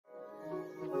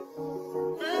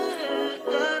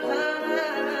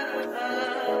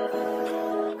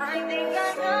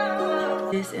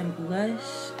This and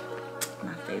blush,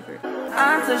 my favorite.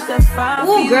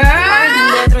 Ooh, girl.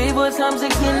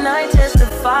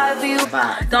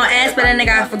 Don't ask, but that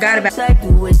nigga I forgot about.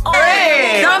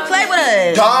 Hey. Don't play with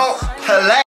us. Don't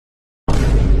play.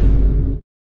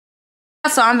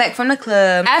 So I'm back from the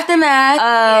club. Aftermath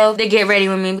of the get ready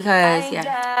with me because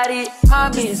yeah,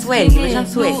 I'm sweaty, bitch. I'm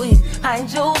sweaty.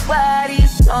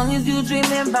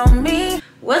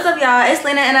 What's up, y'all? It's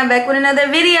Lena and I'm back with another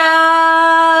video.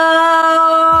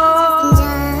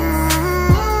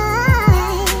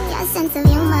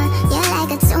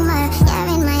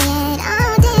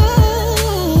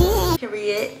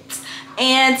 Period.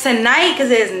 And tonight, because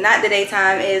it is not the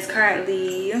daytime, it is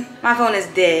currently, my phone is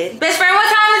dead. Best friend, what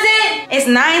time is it? It's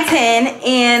 9:10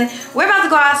 and we're about to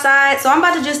go outside. So I'm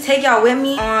about to just take y'all with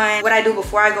me on what I do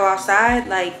before I go outside.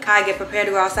 Like how I get prepared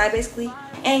to go outside basically.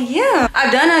 And yeah,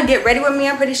 I've done a get ready with me,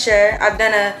 I'm pretty sure. I've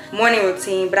done a morning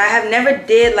routine, but I have never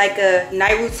did like a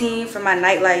night routine for my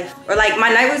nightlife. Or like my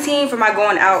night routine for my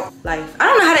going out life. I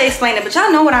don't know how to explain it, but y'all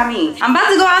know what I mean. I'm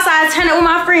about to go outside, turn it with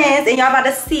my friends, and y'all about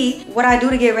to see what I do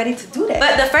to get ready to do that.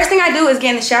 But the first thing I do is get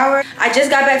in the shower. I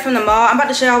just got back from the mall. I'm about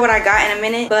to show y'all what I got in a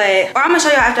minute, or I'm gonna show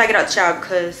y'all after I get out the shower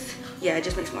because yeah, it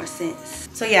just makes more sense.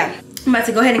 So yeah, I'm about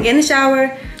to go ahead and get in the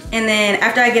shower. And then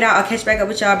after I get out, I'll catch back up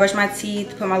with y'all, brush my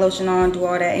teeth, put my lotion on, do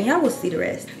all that, and y'all will see the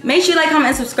rest. Make sure you like, comment,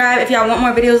 and subscribe. If y'all want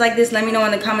more videos like this, let me know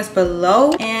in the comments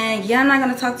below. And yeah, I'm not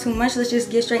gonna talk too much. Let's just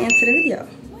get straight into the video.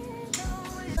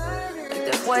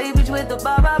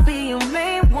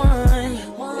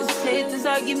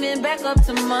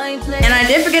 And I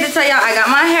did forget to tell y'all, I got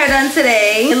my hair done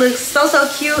today. It looks so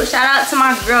cute. Shout out to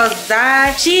my girl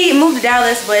Zai. She moved to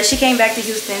Dallas, but she came back to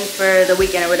Houston for the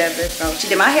weekend or whatever. So she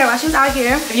did my hair while she was out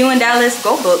here. If you in Dallas,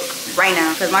 go book right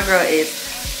now because my girl is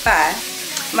fine.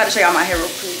 I'm about to show y'all my hair real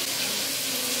quick.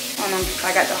 I don't know if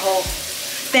I got the whole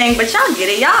thing, but y'all get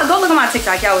it. Y'all go look at my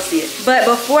TikTok, y'all will see it. But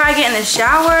before I get in the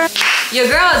shower, your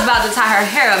girl is about to tie her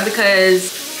hair up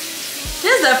because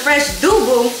this is a fresh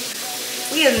do-boo.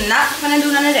 We are not gonna do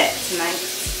none of that tonight.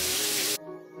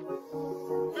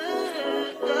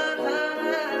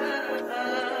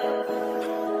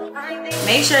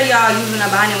 Make sure y'all using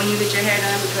a bonnet when you get your hair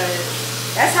done because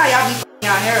that's how y'all be f***ing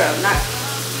y'all hair up, not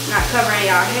covering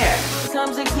y'all hair.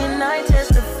 Now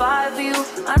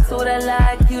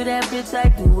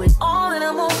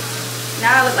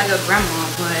I look like a grandma,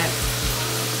 but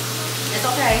it's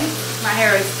okay. My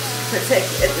hair is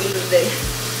protected at the end of the day.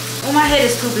 Oh, my head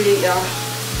is too big, y'all.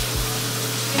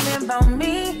 As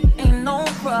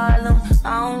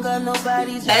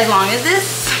long as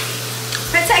this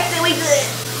protected, we good.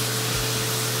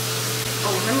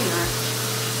 Oh, let me not.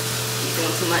 You're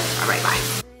doing too much. All right, bye.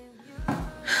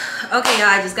 Okay, y'all,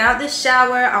 I just got out the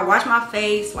shower. I washed my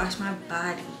face, washed my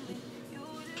body.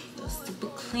 Feels super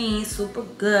clean, super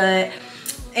good.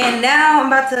 And now I'm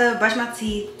about to brush my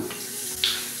teeth.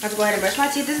 I have to go ahead and brush my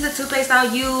teeth. This is the toothpaste I'll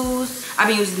use. I've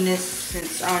been using this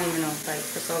since I don't even know, like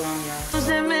for so long, y'all.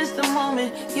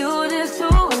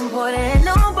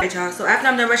 Alright, y'all. So after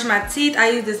I'm done brushing my teeth, I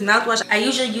use this mouthwash. I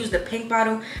usually use the pink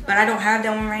bottle, but I don't have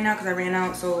that one right now because I ran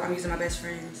out. So I'm using my best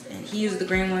friend's, and he uses the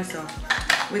green one, so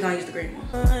we're gonna use the green one.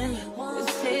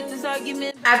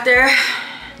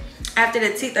 After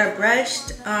the teeth are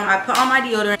brushed, I put on my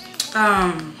deodorant.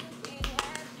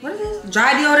 What is this?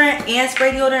 Dry deodorant and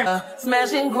spray deodorant.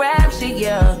 Smash and grab shit,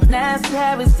 yeah. Nasty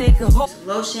habits take a whole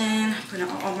lotion. Put it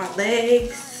on my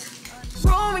legs.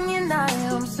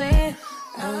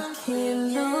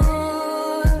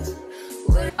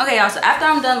 Okay, y'all. So after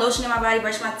I'm done lotioning my body,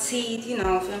 brush my teeth, you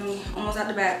know, feel me? Almost out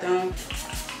the bathroom.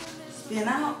 Spin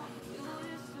out.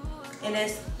 And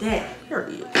that's that.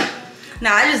 Period.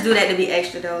 Now I just do that to be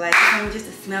extra though, like just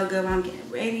to smell good when I'm getting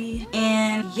ready.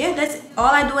 And yeah, that's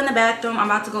all I do in the bathroom. I'm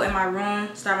about to go in my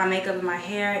room, start my makeup and my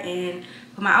hair, and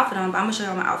put my outfit on. But I'm gonna show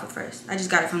y'all my outfit first. I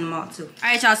just got it from the mall too. All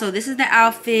right, y'all. So this is the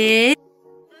outfit.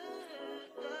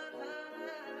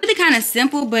 Really kind of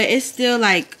simple, but it's still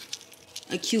like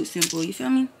a cute simple. You feel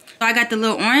me? So I got the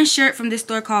little orange shirt from this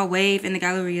store called Wave in the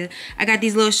Galleria. I got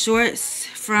these little shorts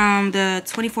from the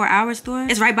 24-hour store.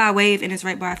 It's right by Wave and it's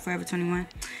right by Forever 21.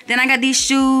 Then I got these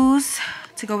shoes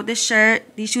to go with this shirt.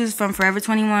 These shoes from Forever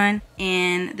 21.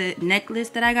 And the necklace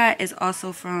that I got is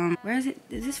also from, where is it?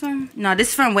 Is this from? No, this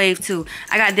is from Wave too.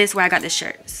 I got this where I got the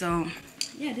shirt. So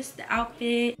yeah, this is the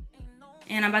outfit.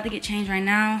 And I'm about to get changed right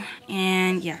now.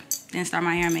 And yeah, then start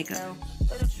my hair and makeup.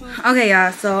 Okay,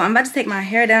 y'all, so I'm about to take my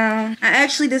hair down. I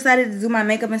actually decided to do my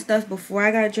makeup and stuff before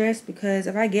I got dressed because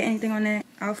if I get anything on that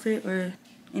outfit or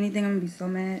anything, I'm gonna be so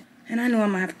mad. And I knew I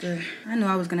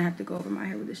was gonna have to go over my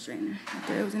hair with a straightener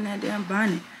after it was in that damn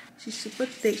bonnet. She's super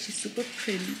thick, she's super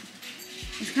pretty.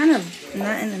 It's kind of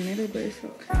not in the middle, but it's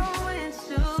okay.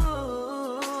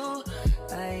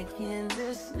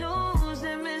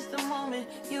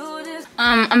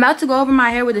 I'm about to go over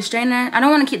my hair with a straightener. I don't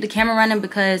want to keep the camera running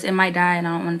because it might die and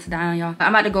I don't want it to die on y'all.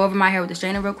 I'm about to go over my hair with the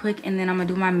straightener real quick and then I'm gonna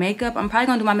do my makeup. I'm probably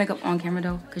gonna do my makeup on camera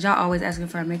though, because y'all always asking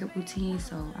for a makeup routine,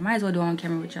 so I might as well do it on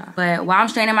camera with y'all. But while I'm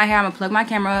straightening my hair, I'm gonna plug my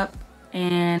camera up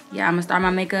and yeah, I'm gonna start my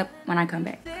makeup when I come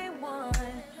back.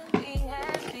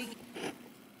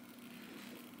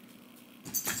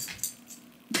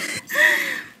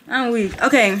 I'm weak.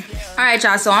 Okay. All right,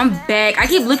 y'all. So I'm back. I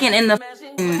keep looking in the.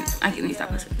 I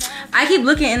keep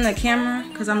looking in the camera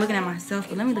because I'm looking at myself.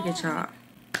 But let me look at y'all.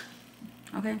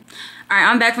 Okay. All right.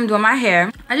 I'm back from doing my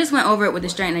hair. I just went over it with the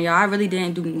straightener, y'all. I really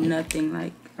didn't do nothing.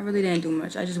 Like I really didn't do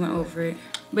much. I just went over it.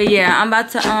 But yeah, I'm about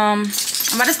to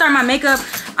start my makeup.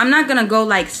 I'm not gonna go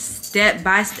like step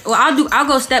by step. Well, I'll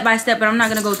go step by step, but I'm not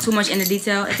gonna go too much into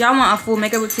detail. If y'all want a full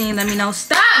makeup routine, let me know.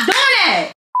 Stop doing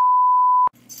that.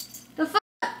 The fuck.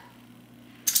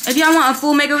 If y'all want a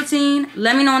full makeup routine,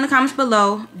 let me know in the comments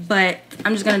below. But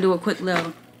I'm just gonna do a quick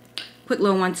little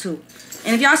one too.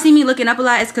 And if y'all see me looking up a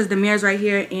lot, it's because the mirror's right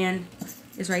here and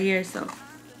it's right here. So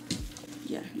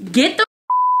yeah, get the.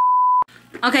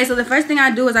 Okay, so the first thing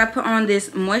I do is I put on this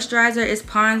moisturizer. It's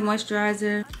Pond's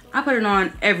moisturizer. I put it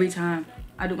on every time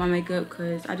I do my makeup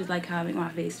because I just like how I make my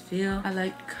face feel. I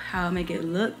like how I make it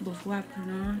look before I put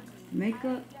it on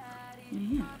makeup.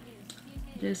 Yeah,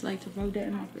 just like to rub that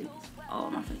in my face. All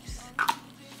my face.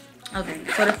 Okay,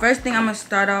 so the first thing I'm gonna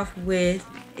start off with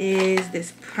is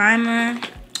this primer.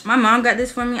 My mom got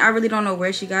this for me. I really don't know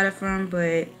where she got it from,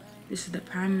 but this is the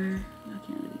primer. I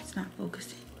can't really, it's not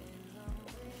focusing.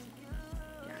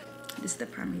 Yeah, this is the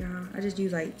primer, y'all. I just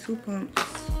use like 2 pumps.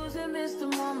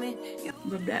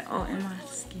 Rub that all in my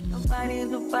skin.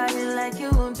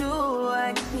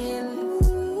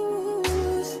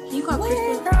 Can you call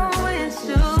Crystal?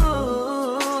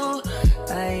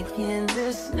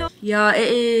 Y'all, it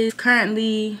is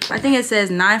currently, I think it says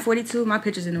 9:42. My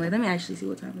picture's in the way. Let me actually see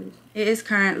what time it is. It is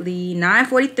currently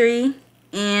 9:43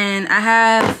 and I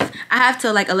have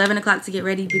till like 11 o'clock to get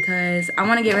ready because I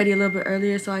want to get ready a little bit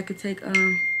earlier so I could take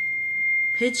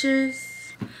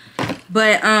pictures.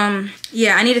 But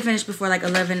yeah, I need to finish before like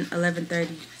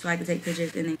 11:30 so I can take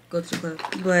pictures and then go to the club.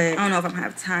 But I don't know if I'm gonna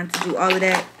have time to do all of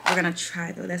that. We're gonna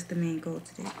try though. That's the main goal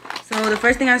today. So the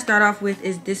first thing I start off with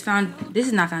is this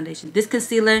is not foundation. This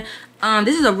concealer.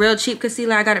 This is a real cheap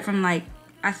concealer. I got it from like,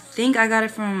 I think I got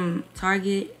it from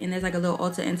Target, and there's like a little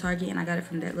Ulta in Target, and I got it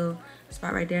from that little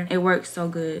spot right there. It works so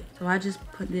good. So I just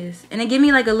put this, and it gave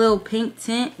me like a little pink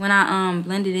tint when I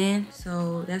blend it in.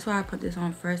 So that's why I put this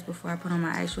on first before I put on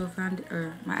my actual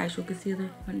my actual concealer.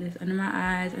 Put this under my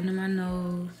eyes, under my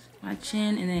nose, my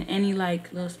chin, and then any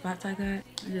like little spots I got. I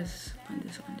just put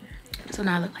this on there. So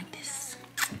now I look like this.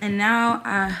 And now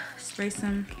I spray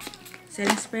some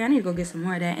setting spray. I need to go get some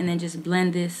more of that and then just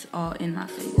blend this all in my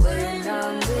face.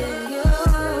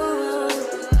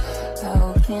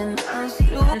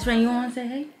 Best friend, you want to say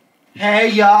hey? Hey,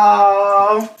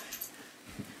 y'all.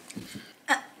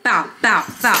 Bow, bow,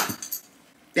 bow.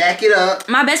 Back it up.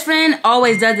 My best friend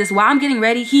always does this. While I'm getting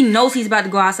ready, he knows he's about to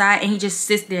go outside and he just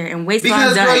sits there and waits till I'm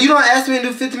done. Because, bro, you don't ask me to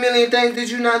do 50 million things. Did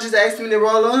you not just ask me to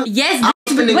roll up? Yes, what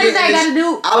does that got to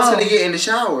do? I was gonna get in the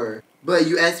shower, but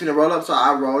you asked me to roll up, so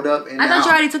I rolled up. And I thought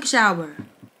you already took a shower.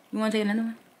 You want to take another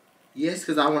one? Yes,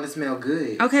 because I want to smell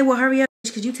good. Okay, well, hurry up,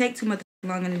 because you take too much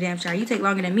long in the damn shower. You take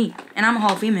longer than me, and I'm a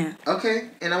whole female. Okay,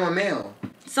 and I'm a male.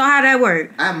 So how that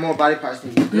work? I have more body parts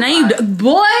than you. Now you,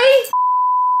 boy.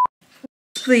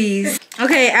 Please.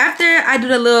 Okay, after I do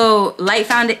the little light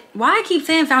foundation. Why I keep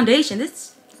saying foundation?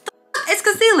 It's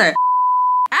concealer.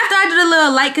 After I do the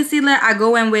little light concealer, I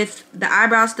go in with the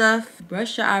eyebrow stuff.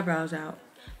 Brush your eyebrows out.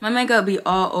 My makeup be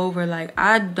all over. Like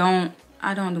I don't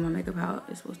do my makeup how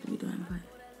it's supposed to be done, but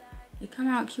it come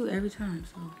out cute every time.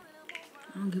 So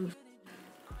I don't give a.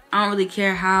 I don't really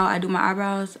care how I do my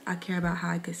eyebrows. I care about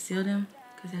how I conceal them,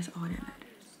 because that's all that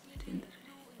matters at the end of the day.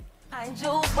 I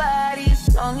your body,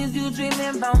 as long as you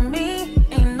dreaming about me,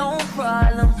 ain't no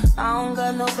problem. I don't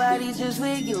got nobody just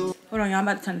with you. Hold on, y'all. I'm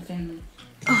about to turn the fan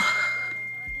on.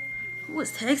 Who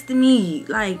was texting me?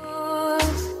 Like,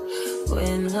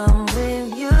 when I'm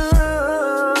with you,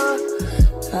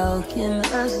 how can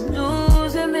us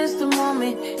lose and miss the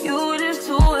moment? You just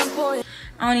too important.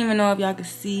 I don't even know if y'all can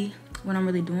see what I'm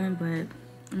really doing, but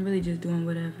I'm really just doing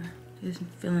whatever. Just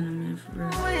filling them in for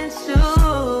real.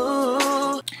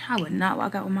 I would not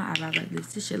walk out with my eyebrows like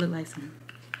this. This shit look like some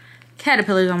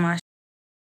caterpillars on my.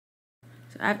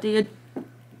 So after you're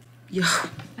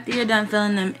done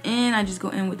filling them in, I just go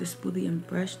in with the spoolie and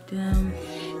brush them.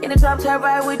 In the top top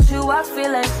ride with you, I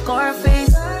feel like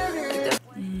Scarface.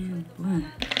 And boom.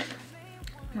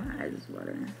 My eyes is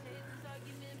watering.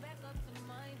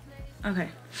 Okay.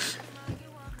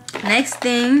 Next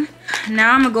thing,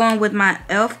 now I'm gonna go in with my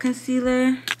e.l.f.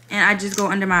 concealer. And I just go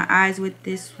under my eyes with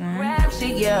this one. A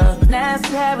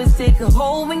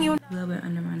little bit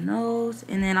under my nose.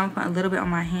 And then I'll put a little bit on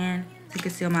my hand to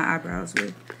conceal my eyebrows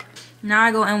with. Now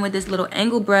I go in with this little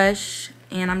angle brush.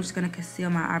 And I'm just going to conceal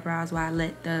my eyebrows while I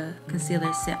let the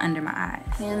concealer sit under my eyes.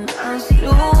 And I lose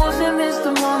and miss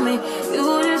the moment.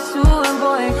 You just do it,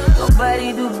 boy.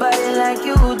 Nobody do body like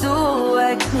you do.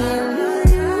 I can't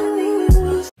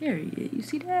lose. Period. You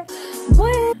see that?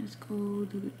 Let's go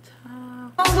to the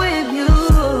top. With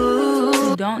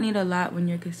you don't need a lot when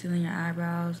you're concealing your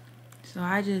eyebrows. So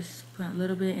I just put a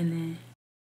little bit and then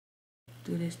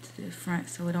do this to the front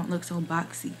so it don't look so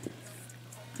boxy.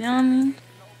 Feel me?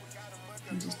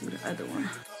 And just do the other one.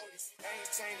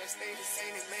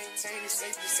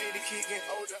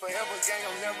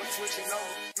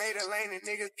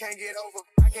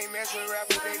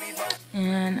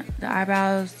 And the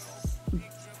eyebrows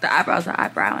are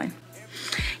eyebrowing.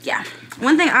 Yeah.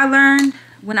 One thing I learned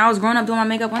when I was growing up doing my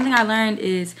makeup, one thing I learned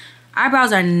is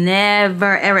eyebrows are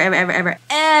never,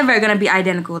 ever gonna be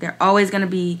identical. It's always gonna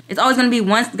be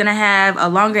one's gonna have a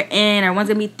longer end, or one's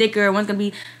gonna be thicker, one's gonna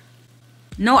be.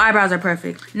 No eyebrows are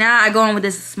perfect. Now I go in with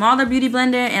this smaller beauty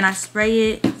blender and I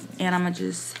spray it, and I'm gonna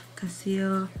just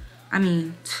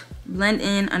blend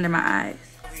in under my eyes.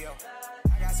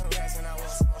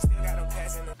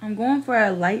 I'm going for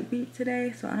a light beat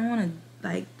today, so I don't want to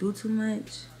like do too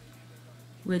much.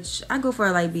 Which I go for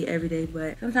a light beat every day,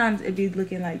 but sometimes it be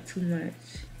looking like too much.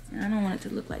 And I don't want it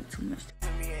to look like too much.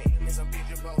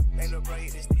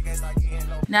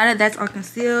 Now that that's all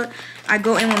concealed, I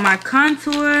go in with my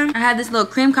contour. I have this little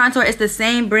cream contour. It's the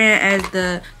same brand as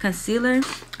the concealer.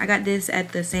 I got this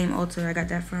at the same Ulta I got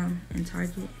that from in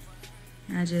Target.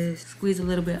 And I just squeeze a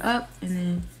little bit up and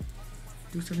then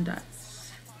do some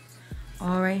dots.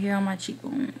 All right here on my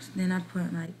cheekbones. Then I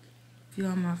put like a few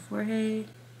on my forehead.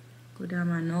 Go down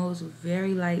my nose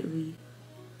very lightly.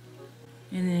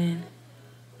 And then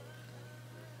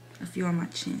a few on my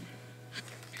chin.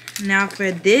 Now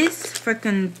for this, for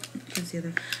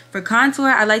concealer, for contour,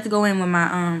 I like to go in with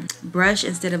my brush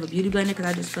instead of a beauty blender because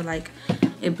I just feel like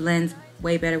it blends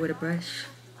way better with a brush.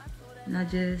 And I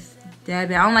just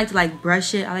dab it. I don't like to like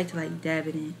brush it. I like to like dab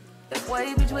it in.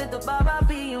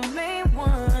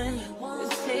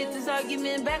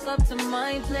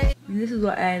 And this is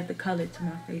what adds the color to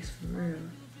my face for real.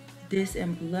 This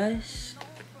and blush,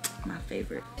 my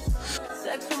favorite.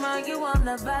 Sex remind you I'm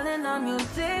not violent on you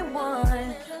day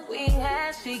one. We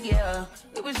had shit, yeah.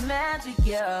 It was magic,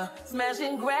 yeah. Smash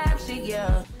and grab shit,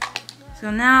 yeah.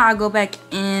 So now I go back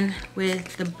in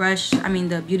with the brush,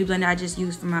 the beauty blender I just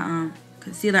used for my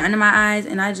concealer under my eyes,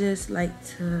 and I just like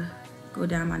to go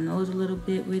down my nose a little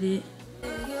bit with it.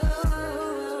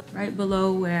 Right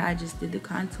below where I just did the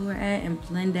contour at, and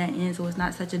blend that in so it's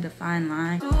not such a defined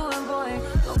line.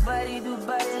 Nobody do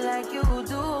body like you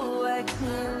do. I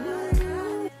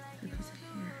can't.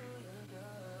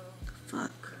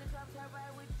 Fuck.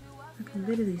 I can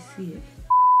literally see it.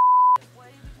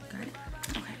 Got it.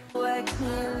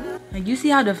 Okay. Like, you see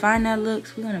how defined that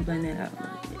looks? We're gonna blend that out a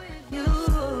little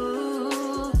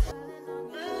bit.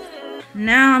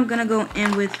 Now I'm gonna go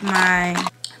in with my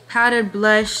powdered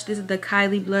blush. This is the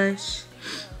Kylie blush.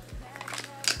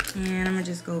 And I'm gonna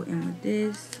just go in with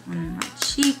this on my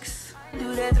cheeks. And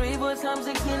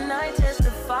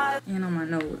on my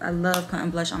nose. I love putting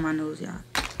blush on my nose, y'all.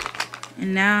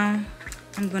 And now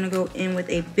I'm gonna go in with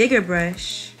a bigger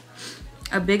brush,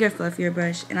 a bigger fluffier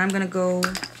brush, and I'm gonna go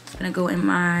in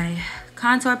my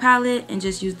contour palette and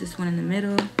just use this one in the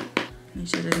middle. Make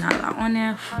sure there's not a lot on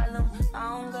there.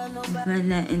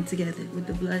 Blend that in together with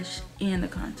the blush and the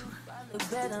contour.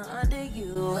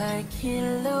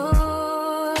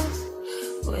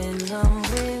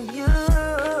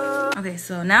 Okay,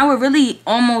 so now we're really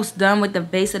almost done with the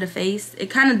base of the face. It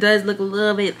kind of does look a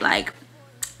little bit like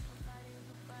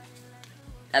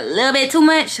a little bit too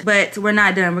much, but we're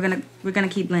not done. We're gonna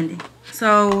keep blending.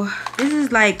 So this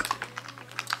is like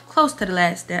close to the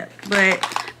last step, but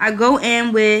I go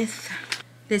in with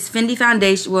this Fendi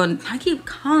foundation. Well, I keep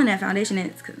calling that foundation and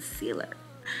it's concealer.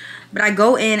 But I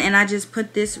go in and I just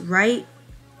put this right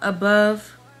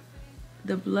above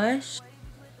the blush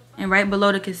and right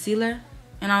below the concealer.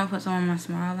 And I'm gonna put some on my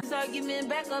smile line. I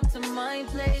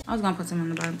was gonna put some on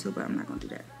the bottom too, but I'm not gonna do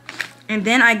that. And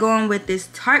then I go in with this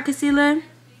Tarte concealer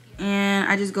and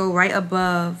I just go right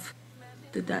above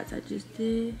the dots I just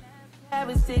did.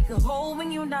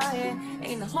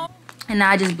 And now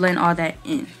I just blend all that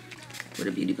in with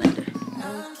a beauty blender.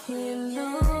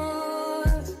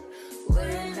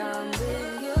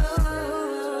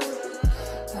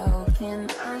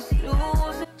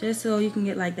 Just so you can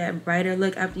get like that brighter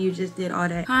look after you just did all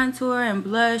that contour and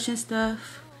blush and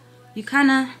stuff. You kind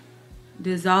of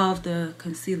dissolve the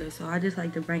concealer, so I just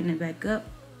like to brighten it back up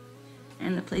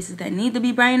and the places that need to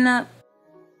be brightened up.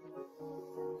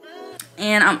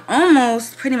 And I'm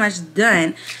almost pretty much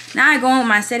done. Now I go in with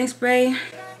my setting spray,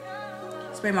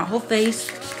 spray my whole face.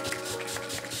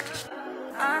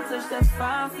 I touch that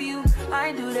fire for you.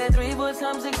 I do that 3 more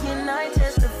times again. I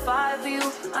testify for you.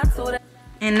 I told that.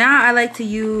 And now I like to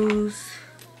use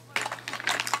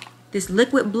this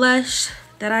liquid blush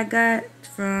that I got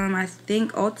from, I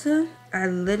think, Ulta. I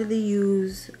literally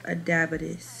use a dab of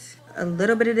this. A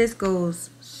little bit of this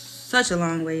goes such a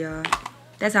long way, y'all.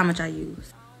 That's how much I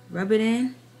use. Rub it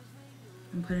in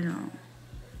and put it on.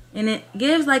 And it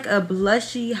gives like a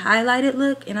blushy, highlighted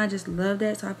look, and I just love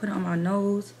that. So I put it on my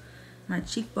nose, my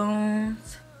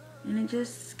cheekbones, and it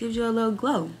just gives you a little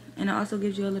glow. And it also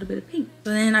gives you a little bit of pink.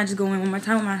 So then I just go in one more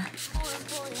time with my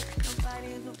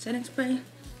setting spray.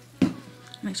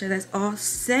 Make sure that's all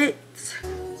set.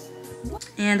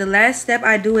 And the last step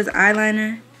I do is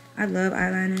eyeliner. I love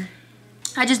eyeliner.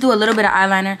 I just do a little bit of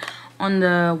eyeliner on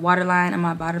the waterline and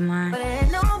my bottom line. But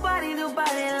ain't nobody do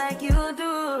body like you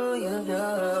do, you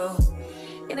do.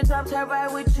 In the top top right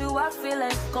with you, I feel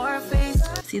like Scarface.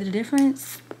 See the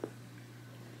difference?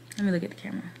 Let me look at the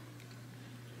camera.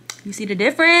 You see the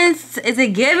difference? Is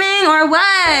it giving or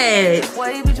what?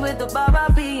 Wave with the bob,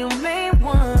 I'll be your main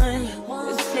one.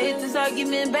 Let's take this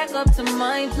argument back up to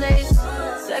my place.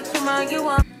 Sex from my you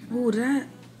want. Ooh, that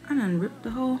I done ripped the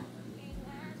whole.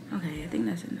 Okay, I think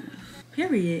that's enough.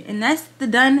 Period. And that's the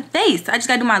done face. I just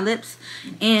gotta do my lips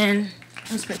and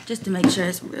just to make sure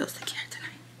it's real secure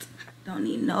tonight. Don't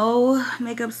need no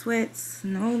makeup sweats,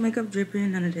 no makeup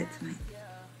dripping, none of that tonight.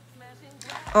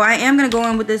 Oh, I am gonna go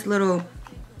in with this little,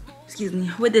 excuse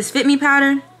me, with this Fit Me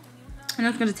powder. And I'm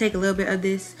just gonna take a little bit of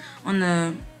this on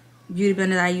the beauty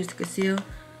blender that I use to conceal.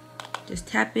 Just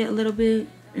tap it a little bit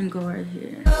and go right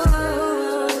here.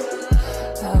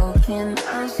 How can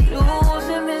I lose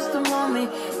and miss the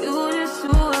moment? You just too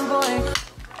important.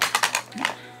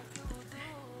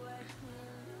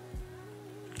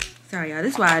 Sorry, y'all.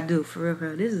 This is what I do, for real,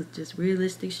 bro. This is just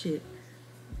realistic shit.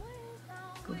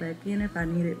 Go back in if I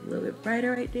need it a little bit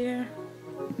brighter right there.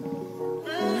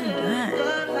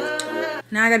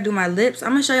 Now I gotta do my lips.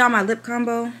 I'm gonna show y'all my lip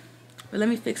combo. But let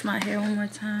me fix my hair one more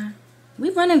time. We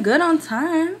running good on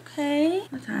time, okay.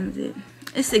 What time is it?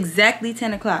 It's exactly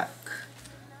 10 o'clock.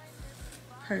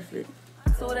 Perfect.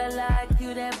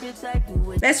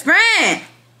 Best friend!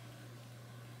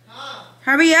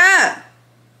 Hurry up!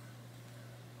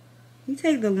 You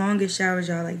take the longest showers,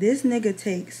 y'all. Like, this nigga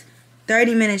takes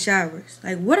 30-minute showers.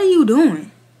 Like, what are you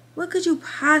doing? What could you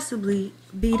possibly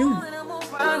be doing? I'm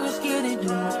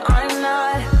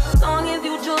not. As long as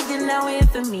you joking now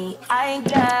for me, I ain't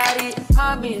got it.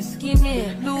 I've been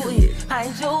scheming, looting,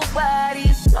 hide your body.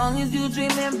 As long as you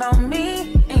dreaming about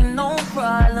me, ain't no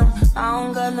problem. I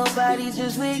don't got nobody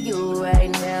just with you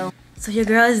right now. So your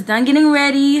girl is done getting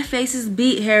ready. Face is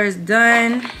beat, hair is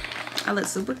done. I look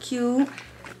super cute.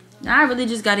 Now I really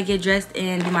just gotta get dressed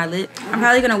and do my lips. I'm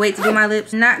probably gonna wait to do my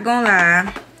lips. Not gonna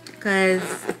lie, cause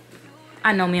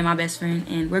I know me and my best friend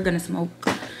and we're gonna smoke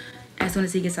as soon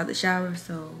as he gets out the shower.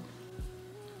 So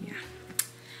yeah,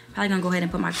 probably gonna go ahead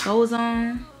and put my clothes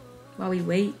on while we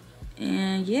wait.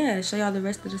 And yeah, show y'all the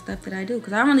rest of the stuff that I do.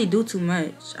 Cause I don't really do too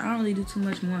much. I don't really do too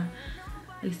much more.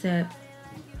 Except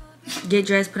get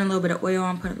dressed, put a little bit of oil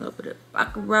on, put a little bit of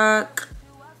baccarat,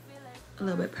 a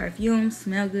little bit of perfume,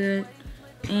 smell good.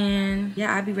 And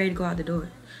yeah, I'll be ready to go out the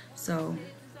door. So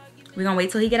we're gonna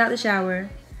wait till he get out the shower.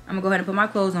 I'm gonna go ahead and put my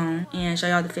clothes on and show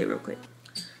y'all the fit real quick.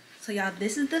 So y'all,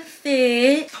 this is the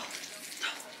fit.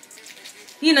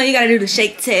 You know, you gotta do the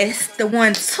shake test, the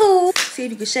 1, 2. See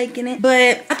if you can shake in it.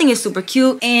 But I think it's super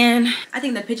cute and I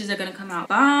think the pictures are gonna come out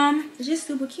bomb. It's just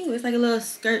super cute. It's like a little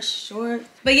skirt short.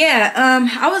 But yeah,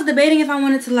 I was debating if I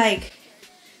wanted to like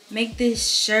make this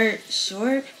shirt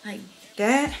short like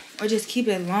that or just keep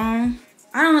it long.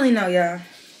 I don't really know, y'all.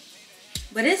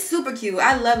 But it's super cute.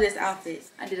 I love this outfit.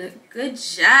 I did a good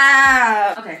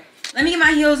job. Okay, let me get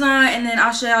my heels on and then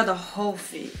I'll show y'all the whole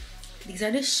fit. These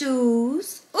are the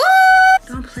shoes. Ooh!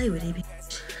 Don't play with it,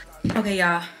 bitch. Okay,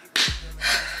 y'all.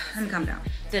 Let me calm down.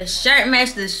 The shirt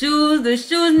matched the shoes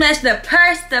matched the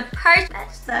purse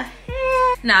matched the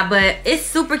hair. Nah, but it's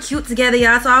super cute together,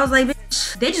 y'all. So I was like,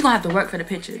 bitch, they just gonna have to work for the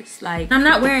pictures. Like, I'm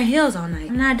not wearing heels all night.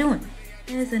 I'm not doing it.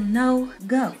 It is a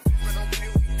no-go.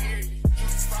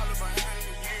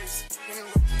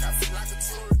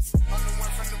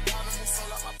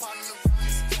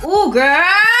 Ooh, girl.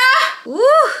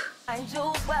 Ooh.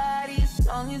 Your body, as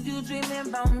long as you dreaming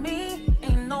about me,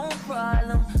 ain't no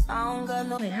problem. I don't got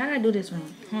no. Wait, how did I do this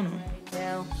wrong? Hold on.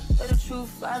 Now, for the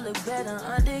truth, I look better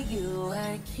under you.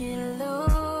 I can't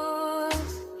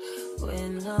lose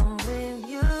when I'm with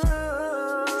you.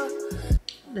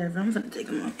 Whatever, I'm gonna take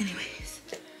them off anyways.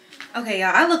 Okay,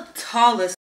 y'all, I look tall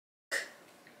as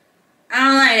I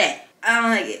don't like that. I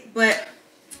don't like it, but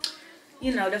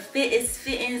you know, the fit is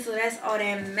fitting, so that's all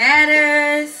that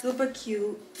matters. Super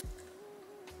cute.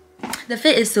 The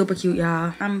fit is super cute,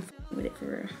 y'all. I'm with it for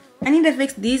real. I need to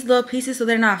fix these little pieces so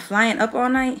they're not flying up all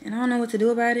night, and I don't know what to do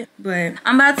about it. But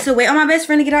I'm about to wait on my best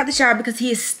friend to get out the shower because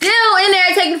he is still in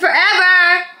there taking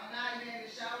forever.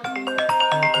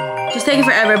 Just taking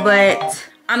forever, but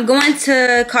I'm going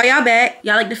to call y'all back.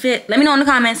 Y'all like the fit? Let me know in the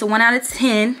comments. So 1 out of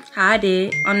 10 how I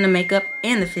did on the makeup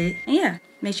and the fit. And yeah,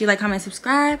 make sure you like, comment,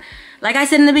 subscribe. Like I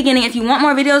said in the beginning, if you want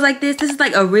more videos like this is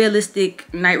like a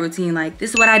realistic night routine. Like,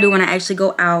 this is what I do when I actually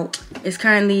go out. It's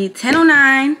currently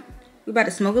 10:09. We're about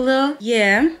to smoke a little.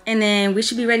 Yeah. And then we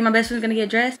should be ready. My best friend's gonna get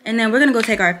dressed. And then we're gonna go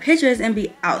take our pictures and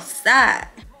be outside.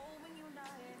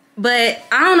 But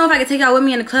I don't know if I can take y'all with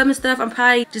me in the club and stuff. I'm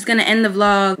probably just gonna end the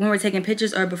vlog when we're taking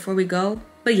pictures or before we go.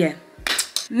 But yeah.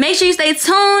 Make sure you stay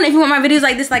tuned. If you want my videos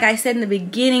like this, like I said in the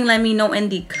beginning, let me know in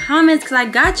the comments because I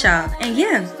got y'all. And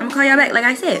yeah, I'm gonna call y'all back like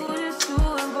I said.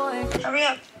 Hurry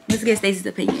up. Let's get Stacey's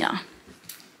opinion, y'all.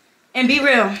 And be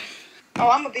real. Oh,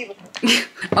 I'm a diva.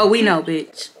 Oh, we know,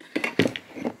 bitch.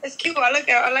 It's cute. I like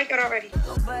it already.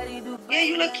 Yeah,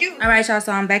 you look cute. All right, y'all,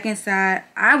 so I'm back inside.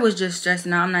 I was just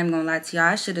stressing out. I'm not even gonna lie to y'all.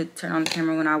 I should have turned on the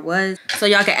camera when I was so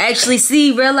y'all can actually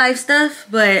see real life stuff.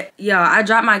 But y'all, I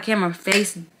dropped my camera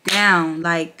face down,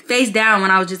 like face down,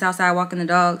 when I was just outside walking the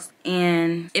dogs,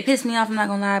 and it pissed me off, I'm not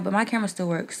gonna lie, but my camera still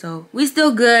works, so we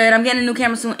still good. I'm getting a new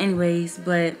camera soon anyways.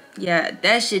 But yeah,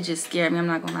 that shit just scared me. I'm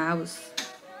not gonna lie. I was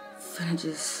finna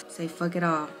just say fuck it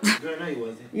all. Girl, no, you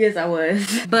wasn't. Yes, I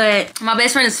was. But my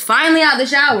best friend is finally out the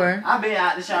shower. I've been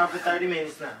out the shower for 30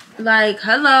 minutes now. Like,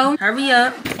 hello, hurry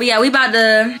up. But yeah, we about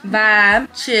to vibe,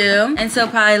 chill until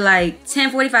probably like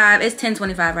 10:45. It's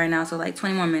 10:25 right now, so like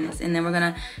 20 more minutes. And then we're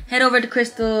gonna head over to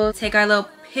Crystal, take our little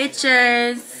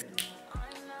pictures.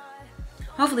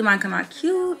 Hopefully mine come out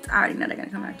cute. I already know they're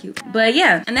gonna come out cute. But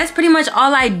yeah, and that's pretty much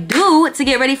all I do to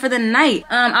get ready for the night.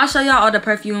 I'll show y'all all the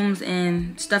perfumes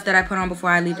and stuff that I put on before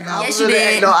I leave the house. Yes, you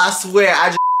did. No, I swear, I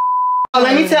just...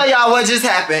 Let me tell y'all what just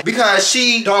happened, because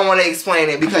she don't want to explain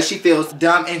it because she feels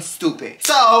dumb and stupid.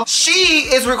 So she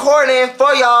is recording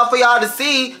for y'all to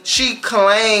see. She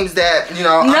claims that, you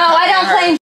know. No, I don't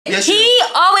claim. Yes, he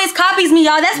always copies me,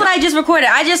 y'all. That's what I just recorded.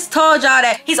 I just told y'all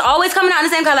that he's always coming out in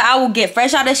the same color. I will get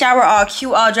fresh out of the shower, all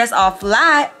cute, all dressed, all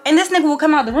fly, and this nigga will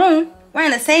come out the room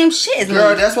wearing the same shit as me.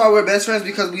 Girl, that's why we're best friends,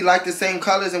 because we like the same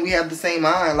colors and we have the same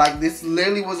mind. Like, this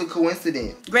literally was a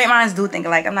coincidence. Great minds do think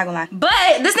alike, I'm not gonna lie.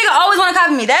 But this nigga always wanna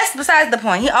copy me. That's besides the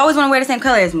point. He always wanna wear the same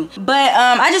color as me. But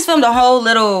I just filmed a whole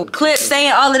little clip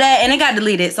saying all of that, and it got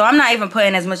deleted. So I'm not even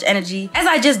putting as much energy as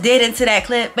I just did into that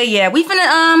clip. But yeah, we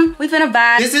finna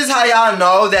vibe. This is how y'all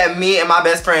know that me and my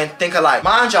best friend think alike.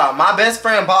 Mind y'all, my best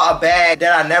friend bought a bag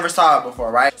that I never saw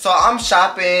before, right? So I'm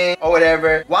shopping or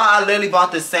whatever, while I literally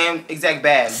bought the same exact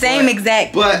bag. Same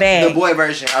exact but bag. The boy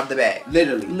version of the bag.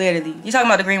 Literally. Literally. You talking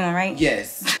about the green one, right?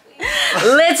 Yes.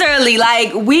 Literally,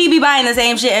 like, we be buying the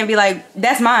same shit and be like,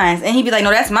 that's mine. And he'd be like,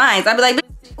 no, that's mine. So I'd be like,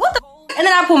 what the f? And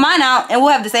then I pull mine out and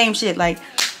we'll have the same shit. Like,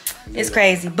 it's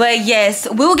crazy. But yes,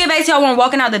 we'll get back to y'all when we're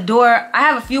walking out the door. I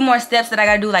have a few more steps that I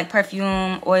gotta do, like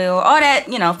perfume, oil, all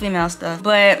that, you know, female stuff.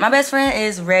 But my best friend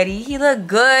is ready. He look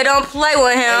good. Don't play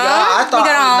with him. I thought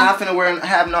I was not finna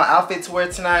have no outfit to wear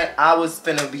tonight. I was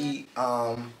finna be,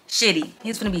 shitty.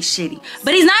 He's gonna be shitty.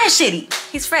 But he's not shitty.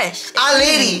 He's fresh. I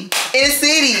litty in the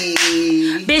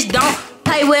city. Bitch, don't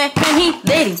play with him. He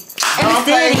litty. In the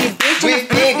city, bitch.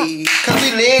 With Liddy. Cause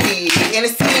we litty in the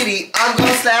city. I'm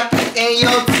gonna slap you in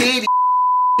your titty.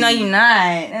 No, you're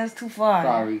not. That's too far.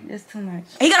 Sorry. That's too much.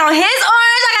 He got on his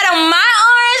orange. I got on my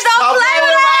orange. Don't play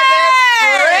with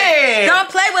us. Don't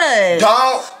play with us.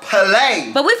 Don't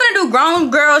play. But we finna do grown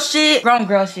girl shit. Grown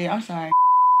girl shit. I'm sorry.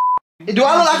 Do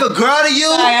I look like a girl to you?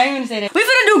 Sorry, I didn't even say that. We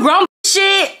finna do grown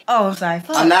shit. Oh, I'm sorry.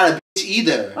 Fuck. I'm not a bitch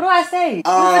either. What do I say?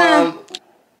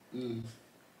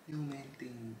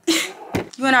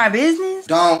 You in our business?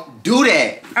 Don't do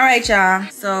that. All right, y'all.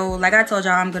 So, like I told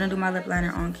y'all, I'm gonna do my lip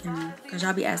liner on camera because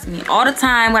y'all be asking me all the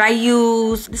time what I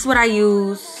use. This is what I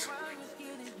use.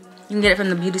 You can get it from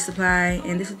the beauty supply,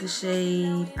 and this is the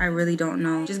shade. I really don't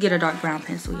know. Just get a dark brown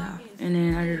pencil, y'all. And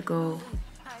then I just go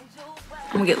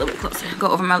I'm gonna get a little bit closer. Go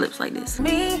over my lips like this.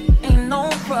 Me ain't no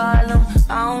problem.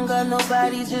 I don't got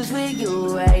nobody just with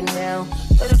you right now.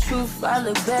 But the truth, I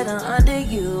look better under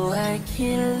you. I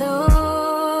can't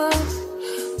lose.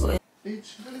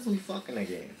 Bitch, when is we fucking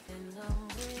again?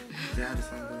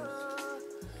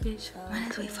 Bitch, when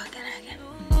is we fucking again?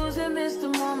 And miss the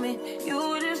moment.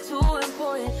 You just too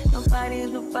important. Nobody's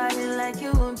like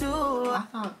you do.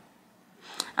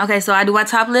 Okay, so I do my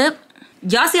top lip.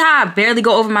 Y'all see how I barely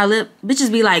go over my lip?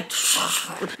 Bitches be like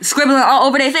scribbling all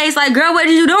over their face like, girl, what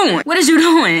are you doing? What is you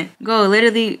doing? Go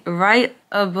literally right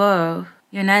above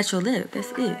your natural lip.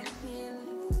 That's it.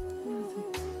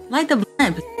 Like the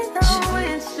blunt, bitch.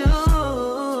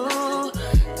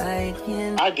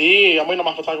 I did. I'm waiting on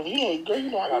my photographer. You know, girl,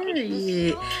 you know I got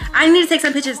pictures. I need to take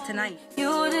some pictures tonight.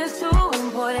 You just too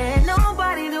important.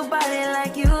 Nobody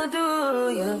like you do.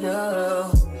 You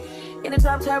do. In the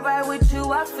top tier ride with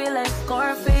you, I feel like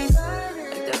Scarface.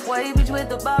 Like that white bitch with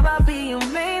the bob, I'll be your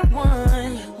main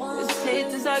one. Let's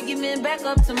take this argument back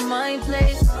up to my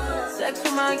place. Sex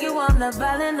from you, I'm not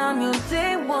violent, I'm your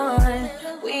day one.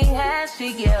 We had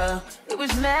shit, yeah. It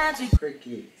was magic.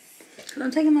 Crickets. I'm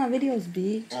taking my videos,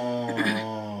 bitch.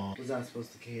 Oh, was I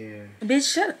supposed to care?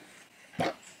 Bitch, shut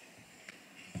up.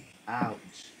 Ouch.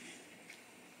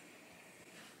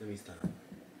 Let me stop.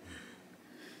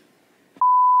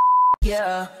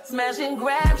 Yeah, smash and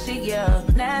grab shit, yeah.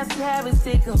 Nasty habits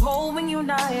take a hold when you're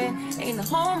not here. Ain't a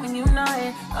home when you're not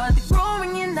here. Are they grown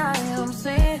when you're not here? I'm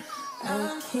saying,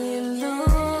 I can't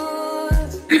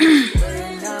lose.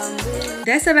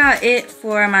 That's about it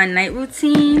for my night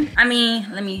routine. I mean,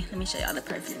 let me show y'all the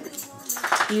perfume.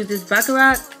 I use this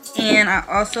Baccarat, and I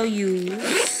also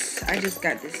use, I just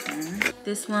got this one.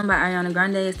 This one by Ariana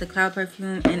Grande. It's the Cloud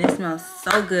perfume, and it smells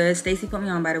so good. Stacy put me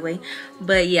on, by the way.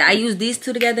 But yeah, I use these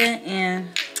two together, and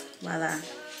voila,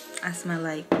 I smell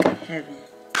like heaven.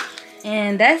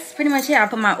 And that's pretty much it. I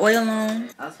put my oil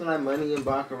on. I smell like money in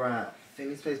Baccarat.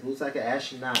 Finish face boots like an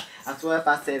astronaut. I swear if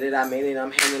I said it, I made it.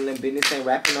 I'm handling business, ain't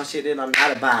rapping no shit that I'm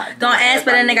not about. Don't ask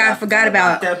for that nigga I forgot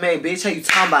about. That man, bitch, how you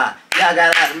talking about? Y'all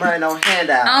got a lot of money, no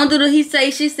handout. I don't do the he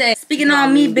say, she say. Speaking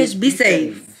on me, bitch, be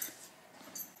safe.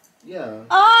 Yeah.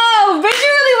 Oh, bitch, you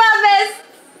really my best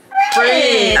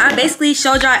friend. I basically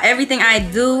showed y'all everything I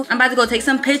do. I'm about to go take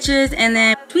some pictures and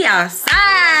then we outside.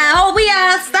 Oh, we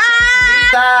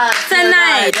outside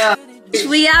tonight. Yeah.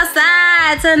 We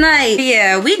outside tonight.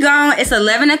 Yeah, we gone. It's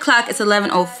 11 o'clock. It's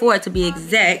 11:04 to be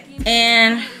exact.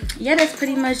 And yeah, that's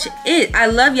pretty much it. I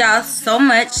love y'all so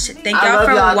much. Thank y'all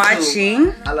for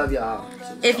watching. I love y'all.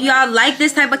 If y'all like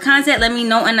this type of content, let me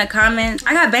know in the comments.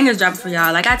 I got bangers dropping for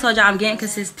y'all. Like I told y'all, I'm getting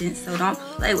consistent, so don't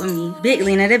play with me. Big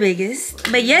Lena, the biggest.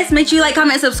 But yes, make sure you like,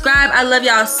 comment, subscribe. I love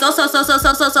y'all so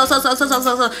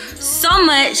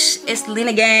much. It's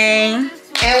Lena Gang.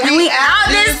 And we out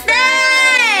this thing.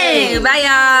 Bye,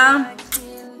 y'all.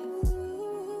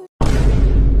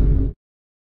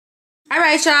 All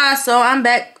right, y'all. So I'm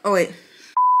back. Oh wait.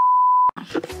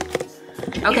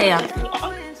 Okay, y'all.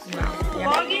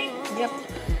 Yep.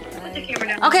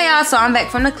 Okay, y'all. So I'm back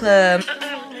from the club.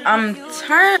 I'm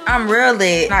real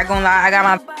lit. Not gonna lie. I got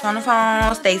my on the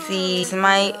phone. Stacy,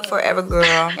 my forever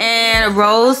girl, and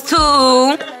Rose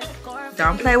too.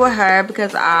 Don't play with her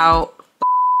because I'll.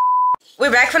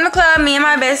 We're back from the club. Me and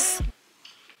my best.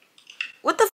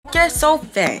 What the f? You're so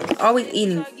fat. Always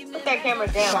eating. Put that camera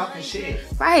down. Talking shit.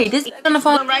 Right. This on the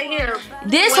phone. Right here.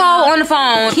 This hoe on the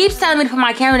phone keeps telling me to put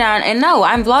my camera down, and no,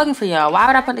 I'm vlogging for y'all. Why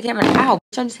would I put the camera down? Ow,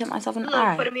 bitch, I just hit myself in the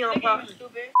eye. Putting me on pause.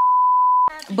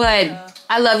 But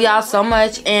I love y'all so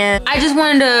much, and I just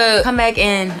wanted to come back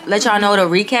and let y'all know the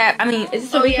recap. I mean, is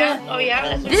this a recap? Yeah. Oh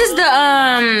yeah. This is the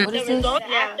what is this? The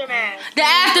aftermath. The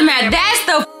aftermath. That's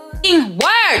the f***ing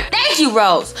word. Thank you,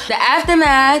 Rose. The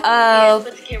aftermath of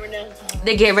Put the camera down.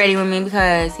 the get ready with me,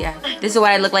 because yeah, this is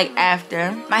what I look like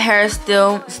after. My hair is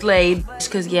still slayed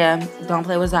because yeah, don't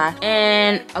play with I.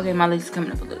 And okay, my legs is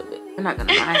coming up a little bit. We're not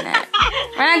gonna mind that.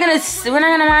 We're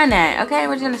not gonna mind that. Okay,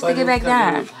 we're just gonna stick it back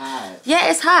down. Yeah,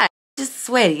 it's hot. Just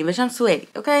sweaty, bitch. I'm sweaty.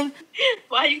 Okay.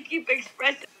 Why you keep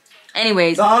expressing?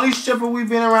 Anyways, The only stripper we've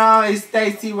been around is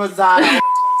Stacy Rosado.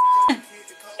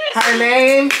 Her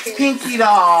name's Pinky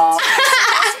Doll.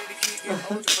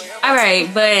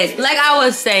 alright, but like I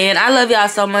was saying, I love y'all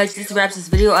so much. This wraps this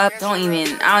video up. I don't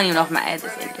even know if I'm gonna add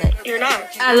this in, but You're not.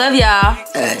 I love y'all.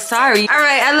 Sorry.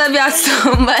 Alright, I love y'all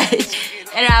so much.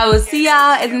 And I will see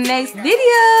y'all in the next video.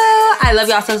 I love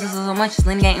y'all so much. It's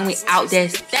Lena Gang, and we out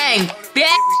this thing,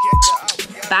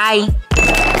 bitch. Bye.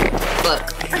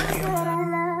 Look.